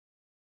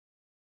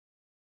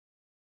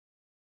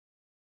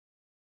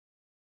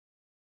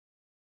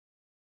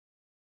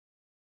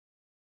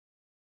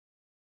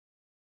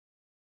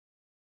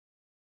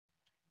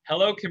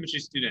Hello, chemistry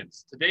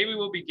students. Today we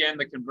will begin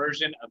the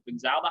conversion of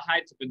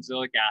benzaldehyde to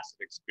benzilic acid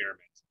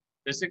experiment.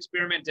 This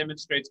experiment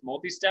demonstrates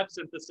multi-step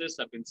synthesis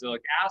of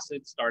benzilic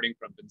acid starting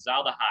from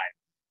benzaldehyde.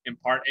 In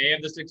part A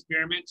of this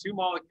experiment, 2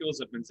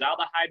 molecules of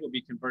benzaldehyde will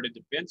be converted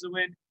to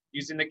benzoin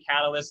using the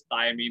catalyst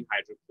thiamine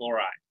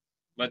hydrochloride.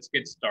 Let's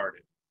get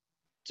started.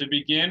 To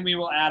begin, we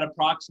will add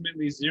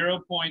approximately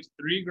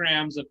 0.3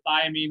 grams of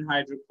thiamine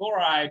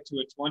hydrochloride to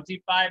a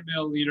 25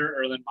 milliliter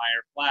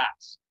Erlenmeyer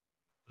flask.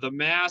 The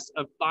mass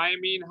of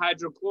thiamine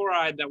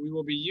hydrochloride that we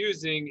will be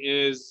using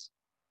is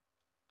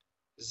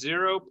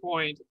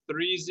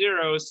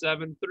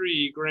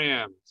 0.3073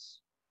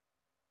 grams.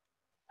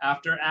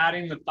 After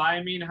adding the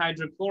thiamine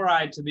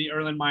hydrochloride to the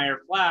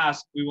Erlenmeyer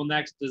flask, we will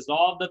next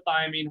dissolve the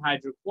thiamine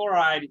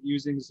hydrochloride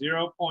using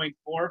 0.45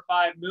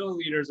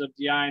 milliliters of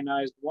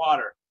deionized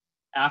water.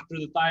 After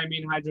the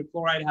thiamine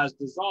hydrochloride has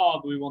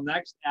dissolved, we will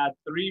next add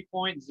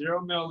 3.0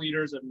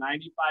 milliliters of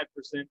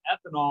 95%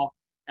 ethanol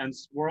and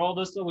swirl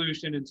the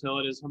solution until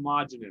it is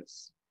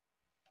homogeneous.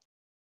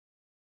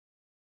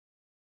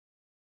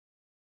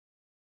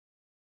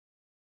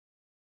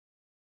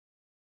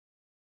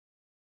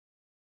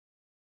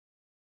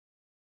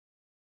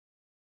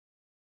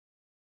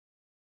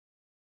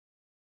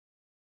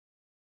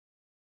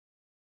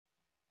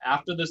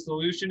 After the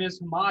solution is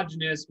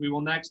homogeneous, we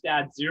will next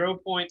add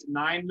 0.9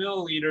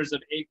 milliliters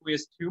of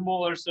aqueous 2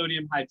 molar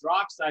sodium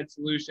hydroxide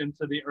solution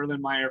to the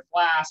Erlenmeyer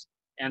flask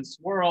and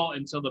swirl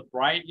until the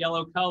bright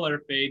yellow color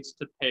fades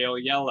to pale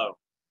yellow.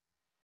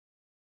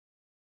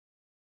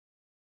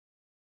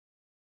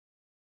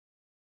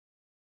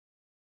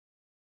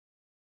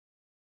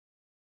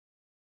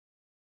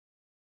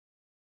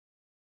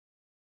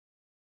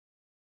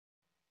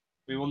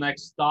 We will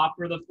next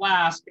stopper the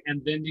flask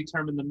and then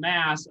determine the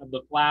mass of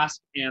the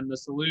flask and the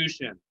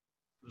solution.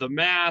 The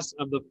mass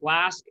of the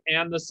flask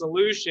and the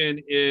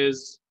solution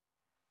is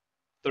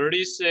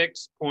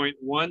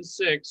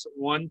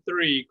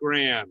 36.1613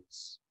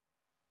 grams.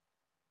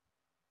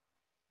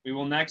 We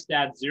will next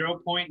add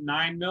 0.9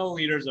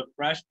 milliliters of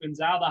fresh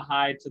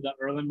benzaldehyde to the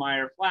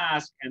Erlenmeyer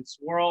flask and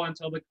swirl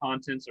until the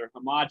contents are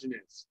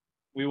homogeneous.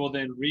 We will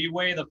then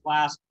reweigh the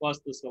flask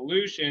plus the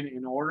solution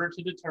in order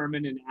to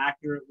determine an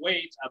accurate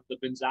weight of the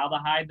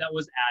benzaldehyde that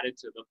was added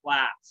to the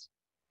flask.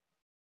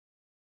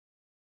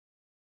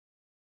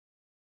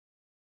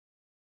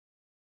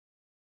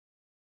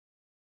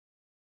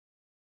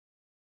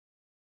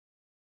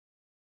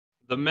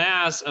 The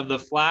mass of the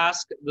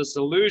flask, the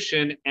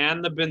solution,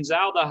 and the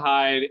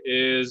benzaldehyde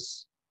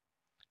is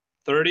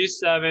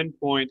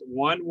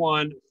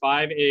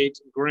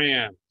 37.1158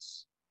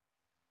 grams.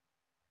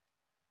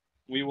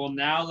 We will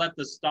now let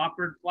the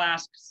stoppered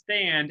flask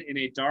stand in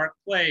a dark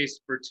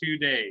place for 2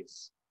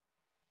 days.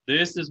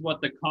 This is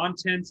what the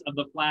contents of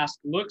the flask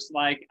looks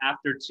like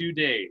after 2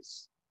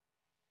 days.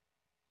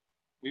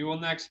 We will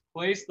next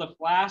place the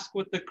flask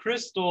with the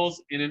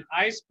crystals in an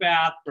ice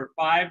bath for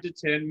 5 to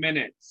 10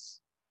 minutes.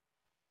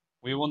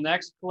 We will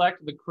next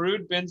collect the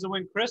crude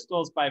benzoin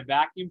crystals by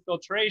vacuum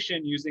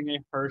filtration using a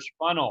Hirsch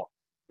funnel.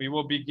 We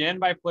will begin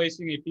by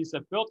placing a piece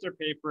of filter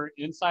paper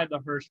inside the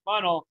Hirsch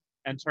funnel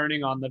and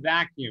turning on the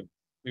vacuum.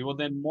 We will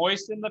then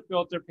moisten the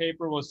filter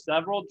paper with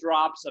several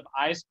drops of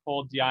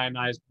ice-cold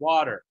deionized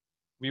water.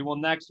 We will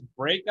next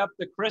break up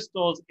the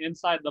crystals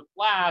inside the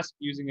flask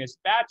using a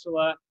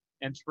spatula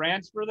and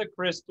transfer the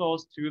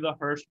crystals to the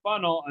Hirsch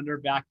funnel under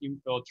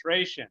vacuum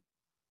filtration.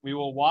 We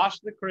will wash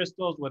the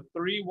crystals with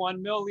 3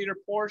 1 milliliter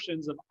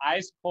portions of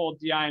ice-cold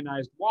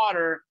deionized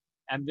water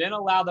and then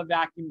allow the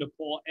vacuum to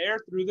pull air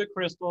through the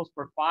crystals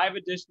for 5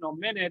 additional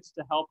minutes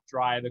to help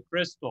dry the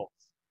crystals.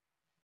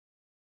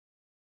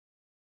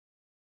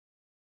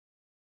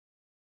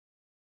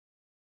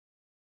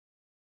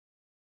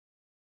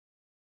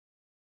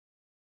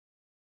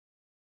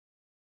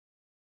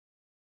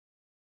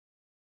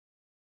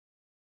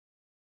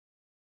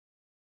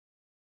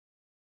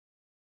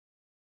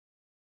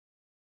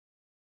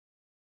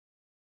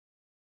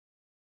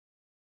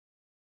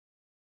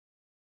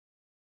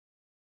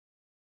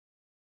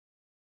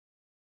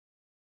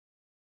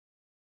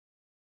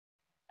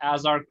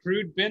 As our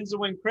crude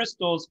benzoin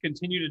crystals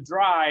continue to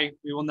dry,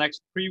 we will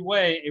next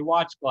pre-weigh a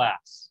watch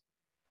glass.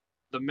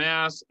 The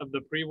mass of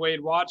the pre-weighed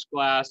watch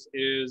glass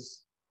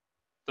is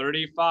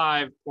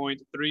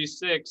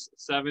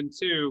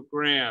 35.3672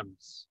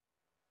 grams.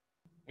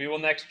 We will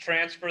next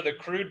transfer the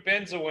crude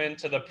benzoin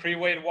to the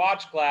pre-weighed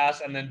watch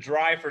glass and then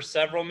dry for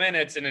several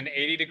minutes in an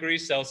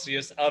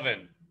 80°C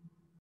oven.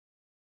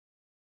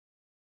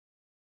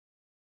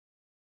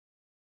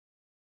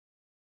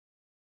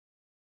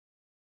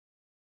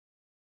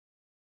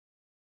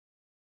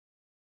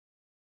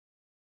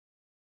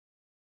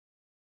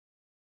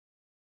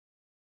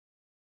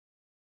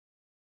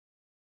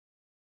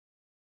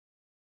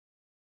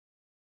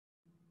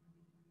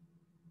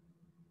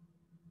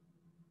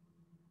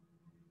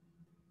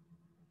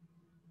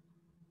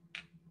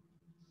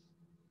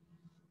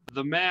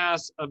 The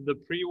mass of the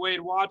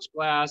pre-weighed watch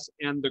glass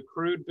and the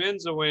crude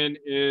benzoin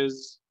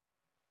is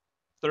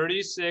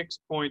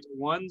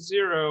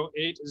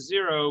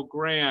 36.1080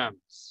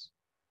 grams.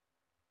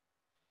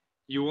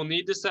 You will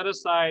need to set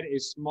aside a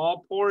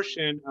small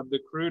portion of the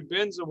crude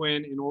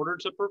benzoin in order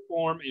to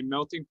perform a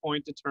melting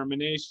point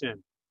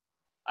determination.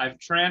 I've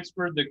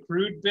transferred the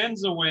crude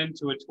benzoin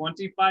to a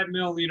 25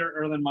 milliliter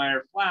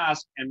Erlenmeyer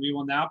flask, and we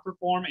will now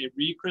perform a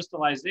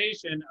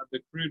recrystallization of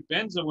the crude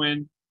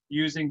benzoin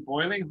using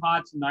boiling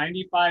hot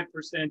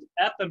 95%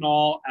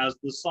 ethanol as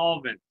the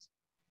solvent.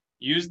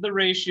 Use the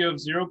ratio of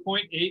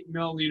 0.8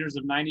 milliliters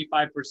of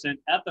 95%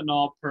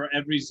 ethanol per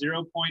every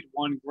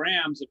 0.1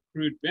 grams of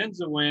crude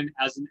benzoin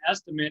as an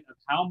estimate of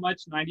how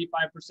much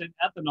 95%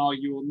 ethanol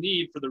you will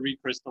need for the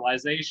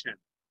recrystallization.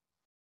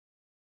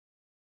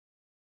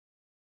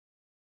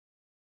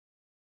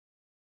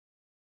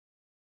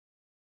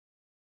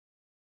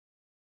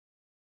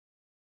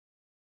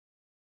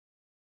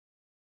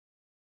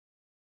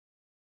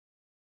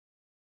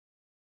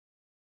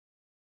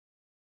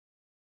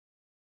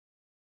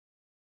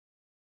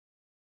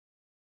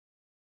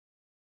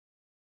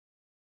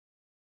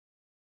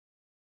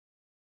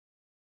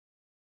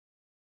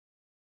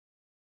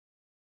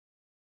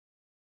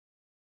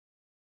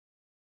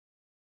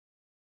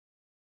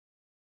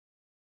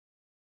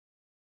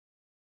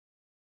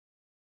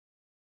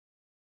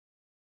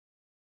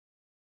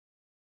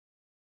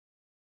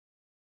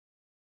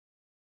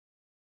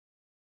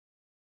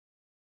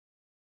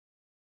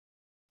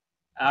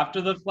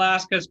 After the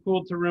flask has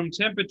cooled to room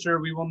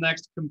temperature, we will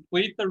next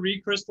complete the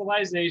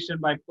recrystallization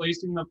by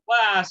placing the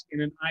flask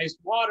in an iced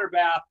water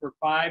bath for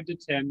 5 to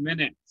 10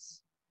 minutes.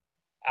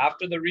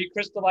 After the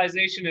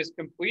recrystallization is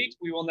complete,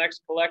 we will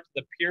next collect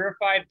the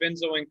purified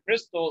benzoin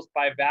crystals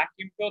by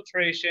vacuum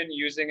filtration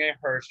using a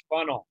Hirsch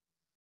funnel.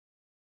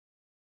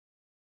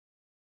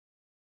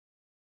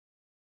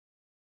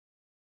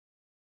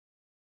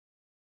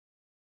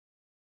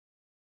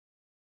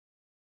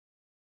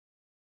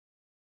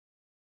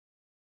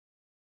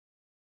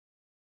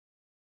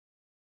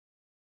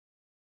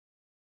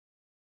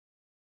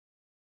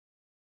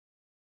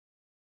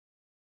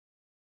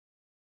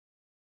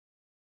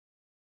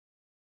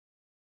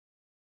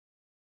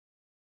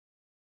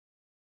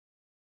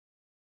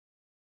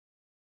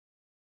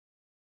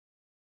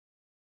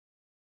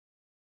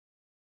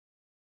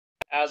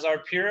 As our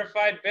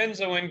purified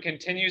benzoin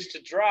continues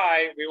to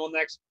dry, we will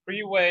next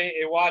pre-weigh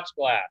a watch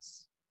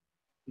glass.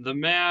 The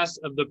mass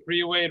of the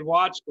pre-weighed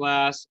watch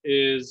glass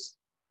is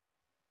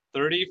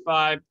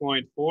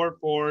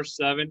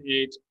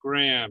 35.4478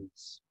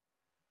 grams.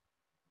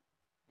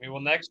 We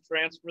will next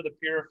transfer the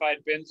purified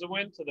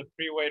benzoin to the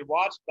pre-weighed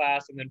watch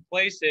glass and then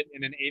place it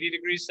in an 80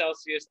 degrees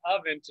Celsius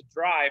oven to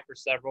dry for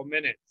several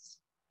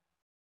minutes.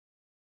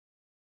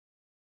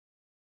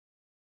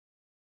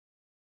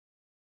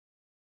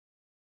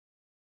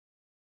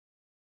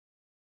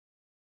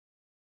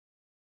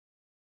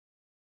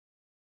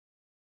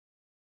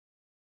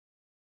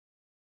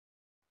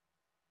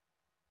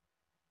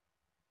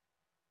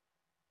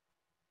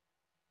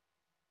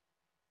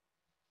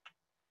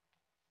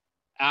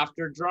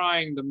 After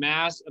drying, the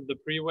mass of the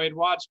pre-weighed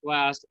watch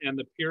glass and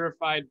the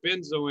purified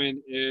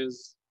benzoin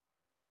is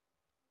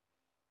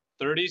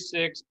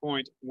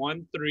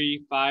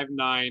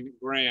 36.1359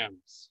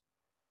 grams.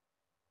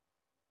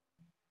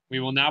 We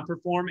will now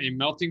perform a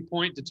melting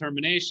point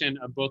determination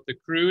of both the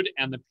crude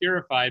and the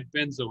purified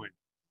benzoin.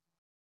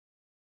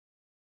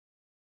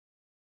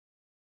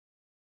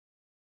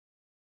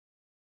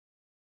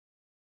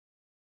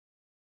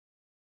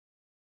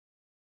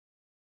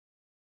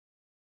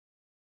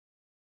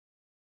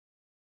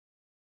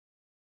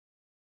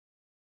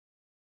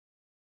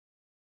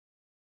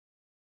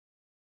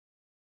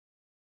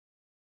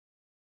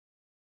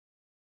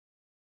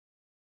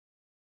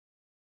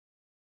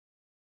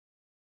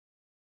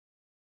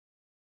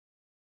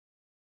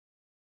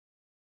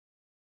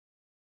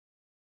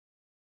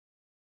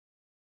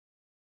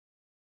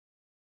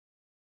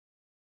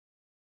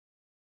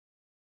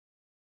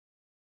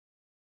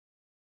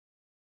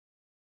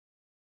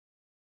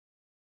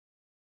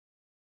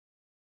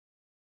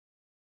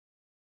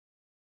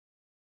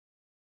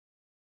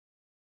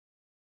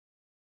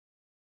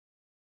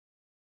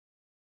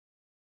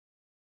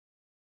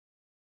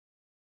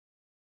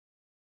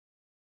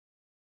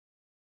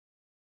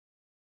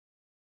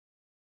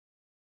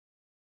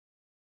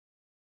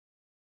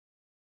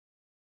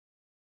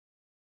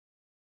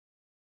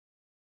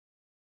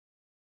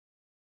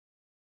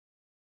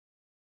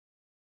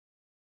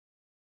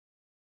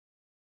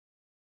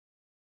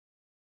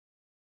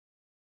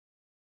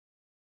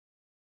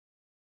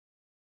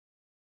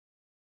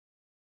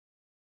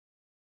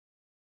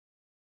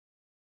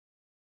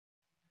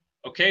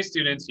 Okay,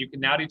 students, you can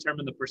now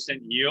determine the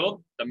percent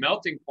yield, the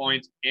melting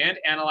point, and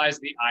analyze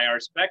the IR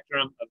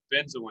spectrum of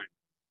benzoin.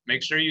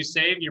 Make sure you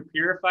save your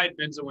purified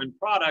benzoin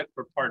product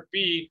for part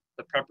B,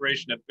 the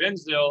preparation of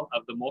Benzil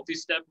of the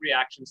multi-step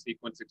reaction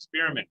sequence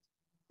experiment.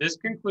 This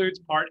concludes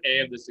part A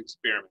of this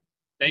experiment.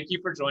 Thank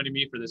you for joining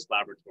me for this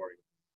laboratory.